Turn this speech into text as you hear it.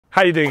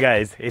How you doing,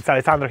 guys? It's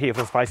Alessandro here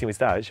from Spicy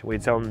Moustache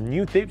with some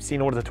new tips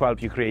in order to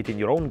help you creating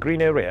your own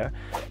green area,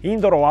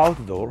 indoor or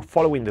outdoor,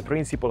 following the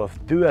principle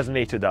of do as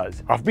nature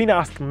does. I've been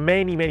asked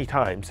many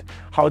times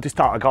how to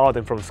start a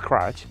garden from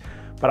scratch,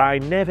 but I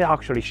never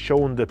actually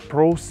shown the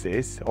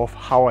process of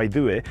how I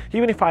do it,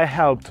 even if I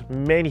helped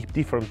many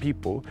different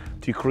people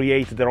to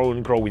create their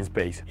own growing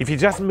space. If you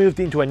just moved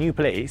into a new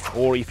place,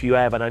 or if you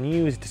have an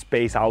unused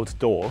space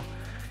outdoor,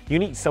 you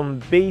need some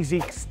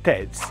basic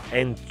steps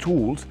and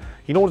tools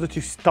in order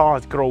to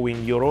start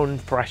growing your own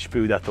fresh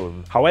food at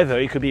home. However,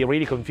 it could be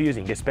really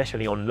confusing,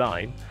 especially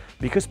online,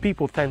 because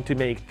people tend to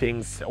make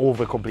things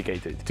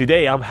overcomplicated.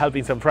 Today, I'm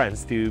helping some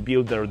friends to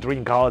build their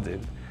dream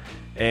garden,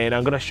 and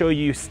I'm gonna show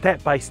you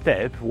step by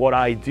step what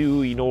I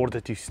do in order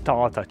to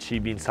start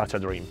achieving such a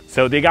dream.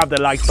 So dig up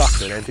the like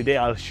button, and today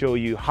I'll show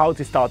you how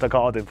to start a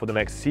garden for the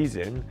next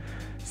season,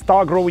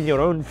 start growing your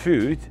own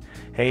food,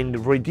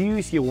 and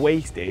reduce your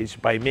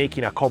wastage by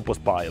making a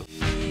compost pile.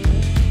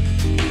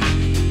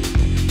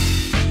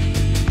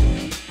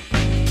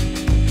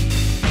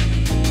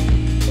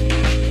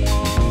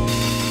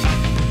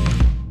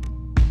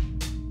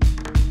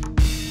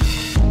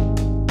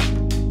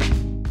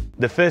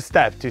 The first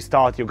step to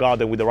start your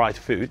garden with the right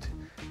food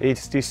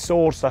is to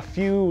source a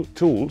few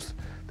tools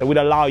that will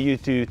allow you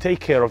to take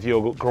care of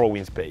your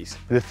growing space.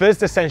 The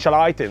first essential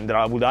item that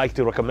I would like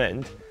to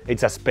recommend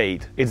is a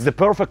spade. It's the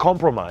perfect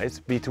compromise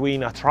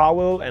between a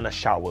trowel and a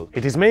shovel.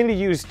 It is mainly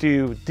used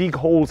to dig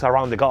holes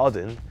around the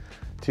garden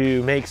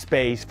to make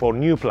space for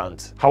new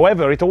plants.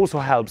 However, it also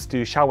helps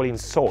to shovel in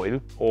soil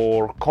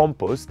or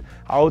compost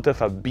out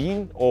of a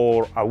bin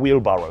or a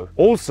wheelbarrow.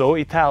 Also,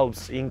 it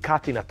helps in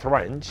cutting a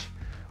trench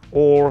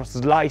or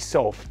slice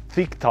off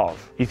thick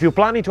turf. If you're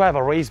planning to have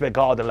a raised bed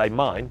garden like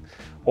mine,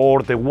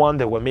 or the one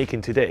that we're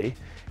making today,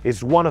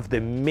 is one of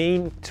the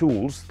main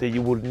tools that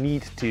you will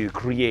need to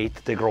create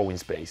the growing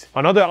space.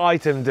 Another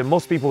item that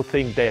most people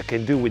think they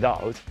can do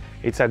without,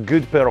 it's a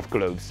good pair of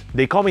gloves.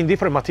 They come in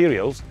different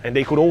materials and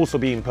they could also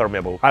be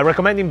impermeable. I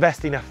recommend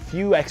investing a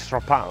few extra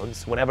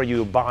pounds whenever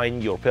you buy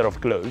your pair of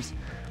gloves,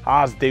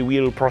 as they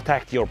will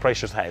protect your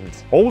precious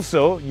hands.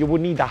 Also, you will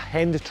need a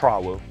hand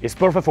trowel. It's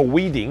perfect for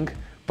weeding,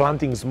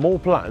 planting small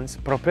plants,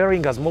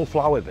 preparing a small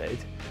flower bed,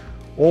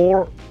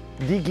 or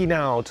digging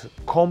out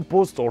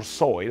compost or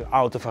soil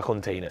out of a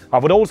container. I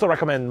would also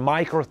recommend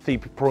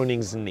micro-tip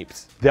pruning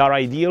snips. They are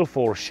ideal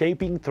for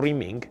shaping,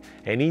 trimming,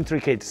 and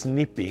intricate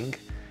snipping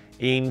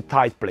in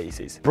tight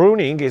places.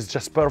 Pruning is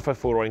just perfect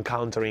for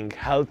encountering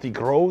healthy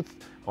growth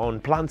on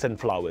plants and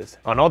flowers.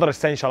 Another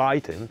essential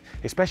item,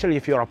 especially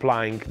if you're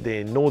applying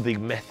the no-dig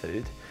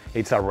method,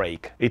 it's a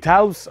rake. It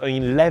helps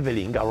in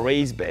leveling a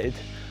raised bed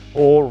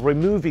or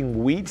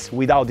removing weeds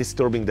without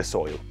disturbing the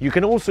soil. You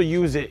can also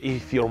use it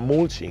if you're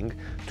mulching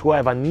to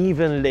have an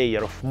even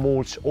layer of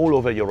mulch all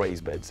over your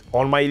raised beds.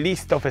 On my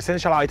list of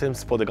essential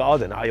items for the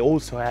garden, I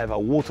also have a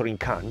watering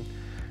can,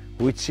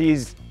 which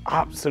is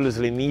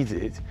absolutely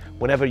needed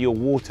whenever you're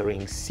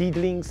watering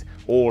seedlings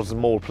or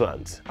small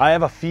plants. I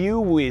have a few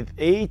with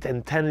 8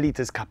 and 10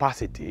 liters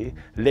capacity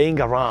laying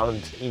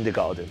around in the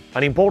garden.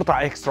 An important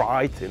extra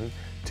item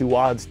to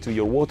add to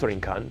your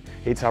watering can,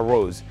 it's a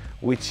rose,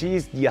 which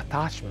is the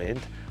attachment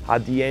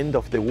at the end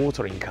of the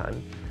watering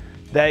can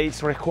that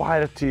is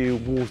required to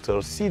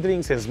water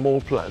seedlings and small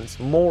plants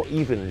more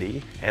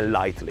evenly and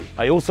lightly.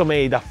 I also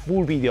made a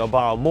full video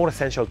about more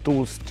essential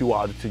tools to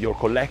add to your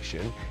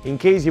collection in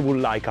case you would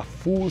like a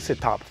full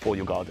setup for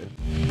your garden.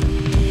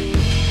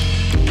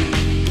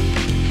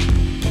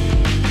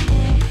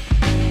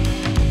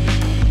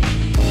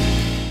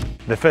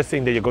 The first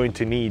thing that you're going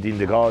to need in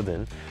the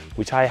garden,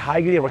 which I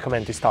highly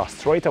recommend to start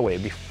straight away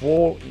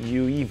before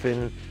you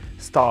even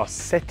start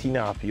setting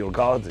up your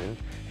garden,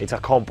 it's a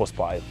compost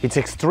pile. It's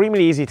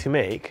extremely easy to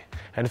make,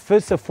 and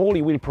first of all,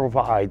 it will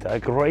provide a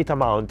great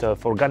amount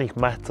of organic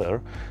matter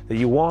that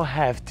you won't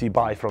have to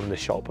buy from the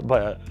shop,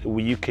 but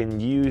you can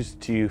use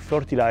to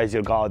fertilize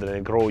your garden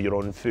and grow your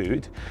own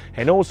food.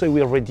 And also it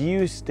will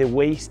reduce the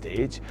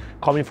wastage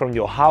coming from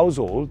your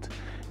household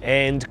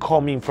and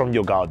coming from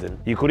your garden.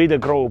 You could either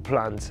grow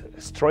plants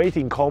straight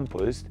in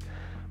compost,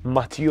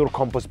 mature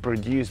compost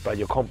produced by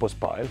your compost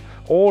pile,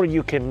 or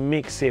you can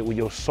mix it with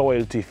your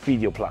soil to feed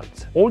your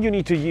plants. All you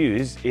need to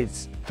use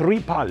is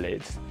 3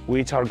 pallets,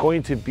 which are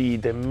going to be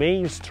the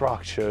main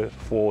structure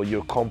for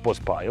your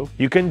compost pile.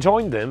 You can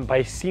join them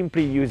by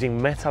simply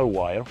using metal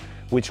wire,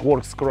 which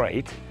works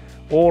great,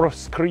 or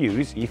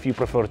screws if you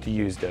prefer to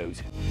use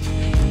those.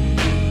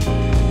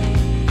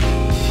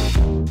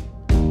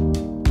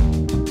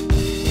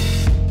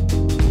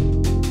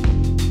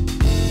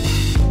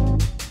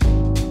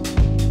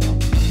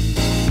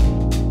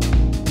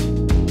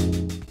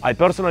 I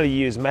personally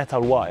use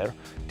metal wire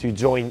to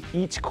join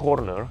each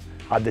corner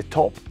at the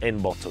top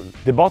and bottom.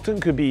 The bottom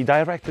could be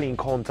directly in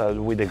contact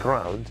with the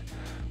ground,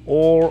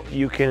 or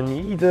you can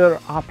either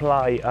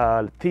apply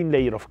a thin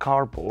layer of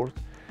cardboard,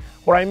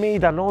 or I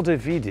made another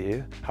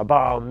video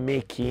about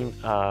making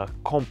a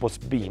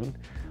compost bin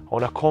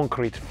on a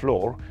concrete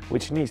floor,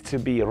 which needs to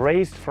be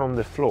raised from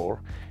the floor,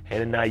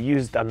 and I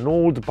used an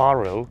old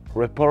barrel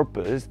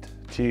repurposed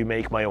to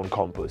make my own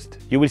compost.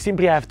 You will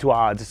simply have to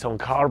add some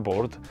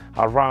cardboard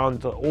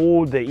around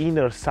all the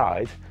inner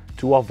side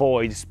to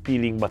avoid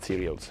spilling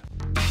materials.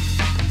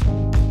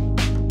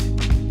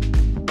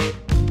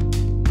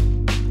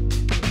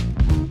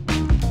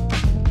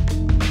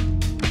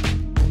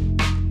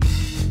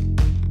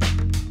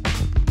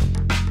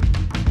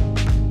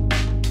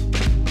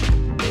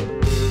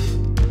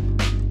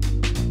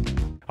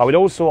 I will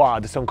also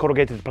add some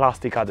corrugated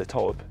plastic at the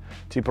top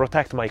to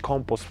protect my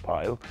compost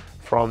pile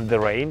from the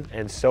rain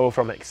and so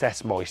from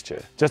excess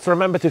moisture. Just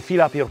remember to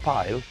fill up your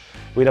pile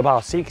with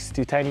about 6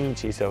 to 10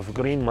 inches of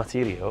green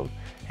material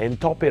and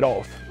top it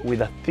off with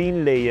a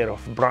thin layer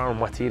of brown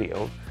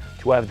material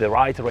to have the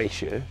right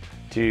ratio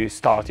to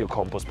start your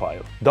compost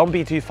pile. Don't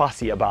be too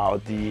fussy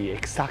about the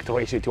exact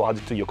ratio to add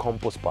to your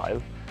compost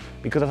pile,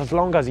 because as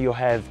long as you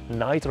have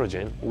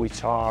nitrogen,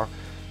 which are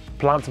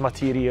plant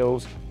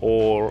materials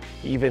or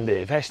even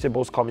the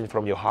vegetables coming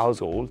from your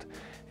household,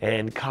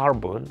 and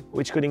carbon,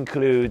 which could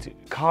include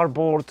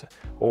cardboard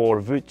or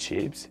wood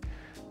chips,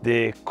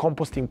 the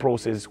composting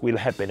process will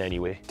happen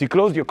anyway. To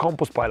close your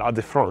compost pile at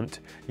the front,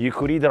 you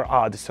could either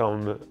add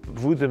some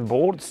wooden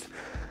boards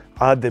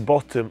at the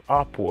bottom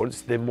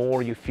upwards the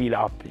more you fill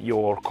up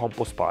your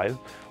compost pile,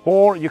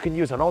 or you can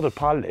use another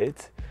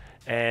pallet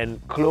and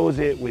close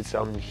it with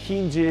some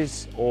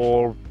hinges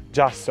or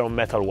just some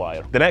metal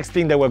wire. The next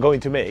thing that we're going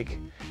to make,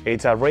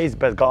 it's a raised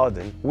bed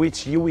garden,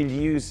 which you will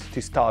use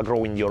to start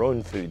growing your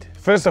own food.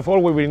 First of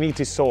all, we will need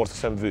to source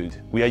some wood.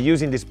 We are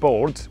using these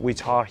boards,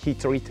 which are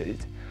heat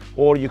treated,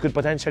 or you could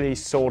potentially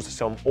source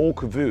some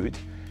oak wood,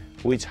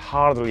 which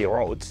hardly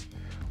rots,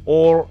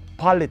 or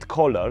pallet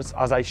collars,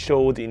 as I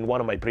showed in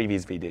one of my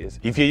previous videos.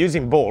 If you're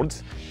using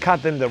boards,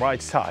 cut them the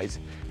right size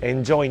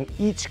and join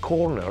each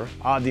corner,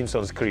 adding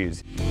some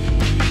screws.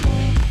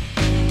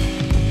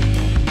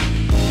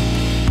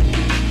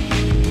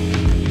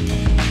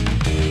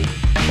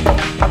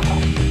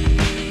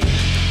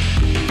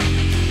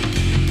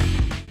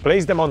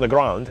 Place them on the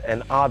ground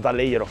and add a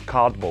layer of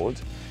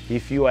cardboard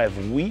if you have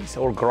weeds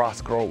or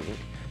grass growing,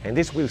 and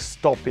this will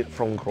stop it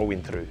from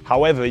growing through.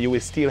 However, you will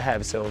still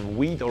have some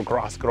weed or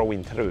grass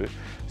growing through,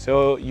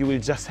 so you will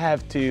just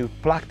have to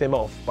pluck them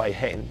off by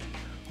hand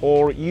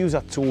or use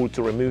a tool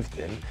to remove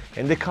them,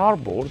 and the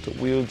cardboard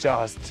will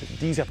just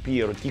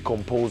disappear,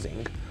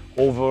 decomposing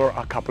over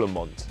a couple of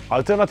months.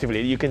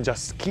 Alternatively, you can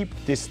just skip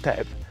this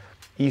step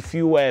if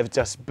you have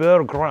just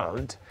bare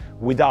ground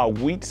without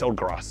weeds or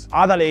grass.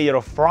 Add a layer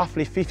of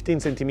roughly 15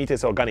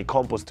 centimeters organic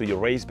compost to your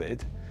raised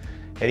bed,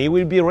 and it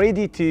will be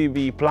ready to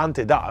be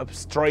planted up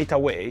straight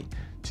away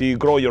to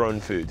grow your own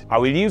food. I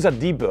will use a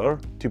dibber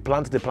to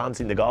plant the plants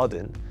in the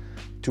garden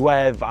to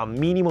have a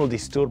minimal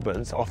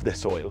disturbance of the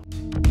soil.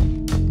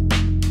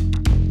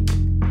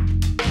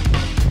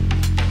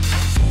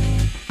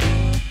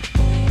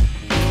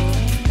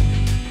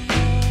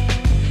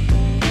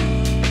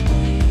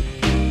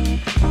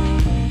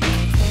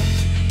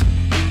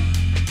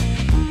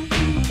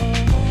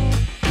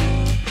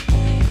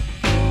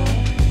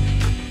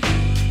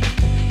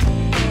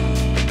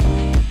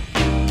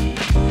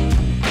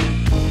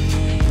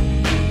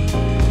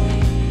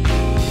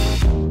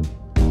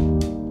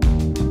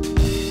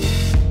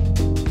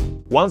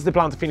 Once the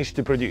plant finishes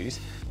to produce,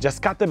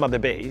 just cut them at the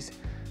base,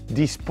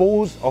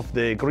 dispose of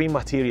the green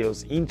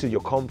materials into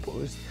your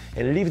compost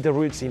and leave the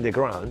roots in the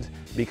ground,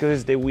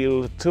 because they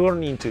will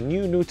turn into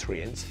new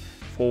nutrients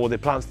for the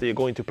plants that you're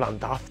going to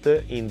plant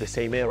after in the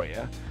same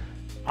area,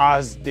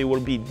 as they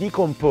will be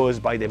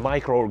decomposed by the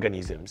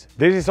microorganisms.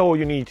 This is all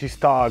you need to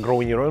start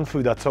growing your own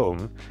food at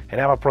home and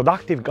have a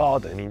productive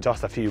garden in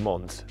just a few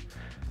months.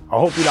 I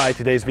hope you liked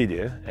today's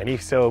video, and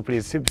if so,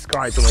 please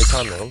subscribe to my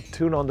channel,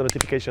 turn on the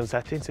notification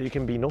settings so you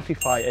can be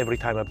notified every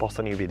time I post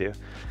a new video,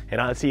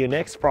 and I'll see you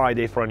next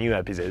Friday for a new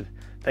episode.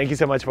 Thank you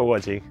so much for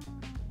watching.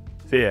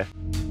 See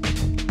ya.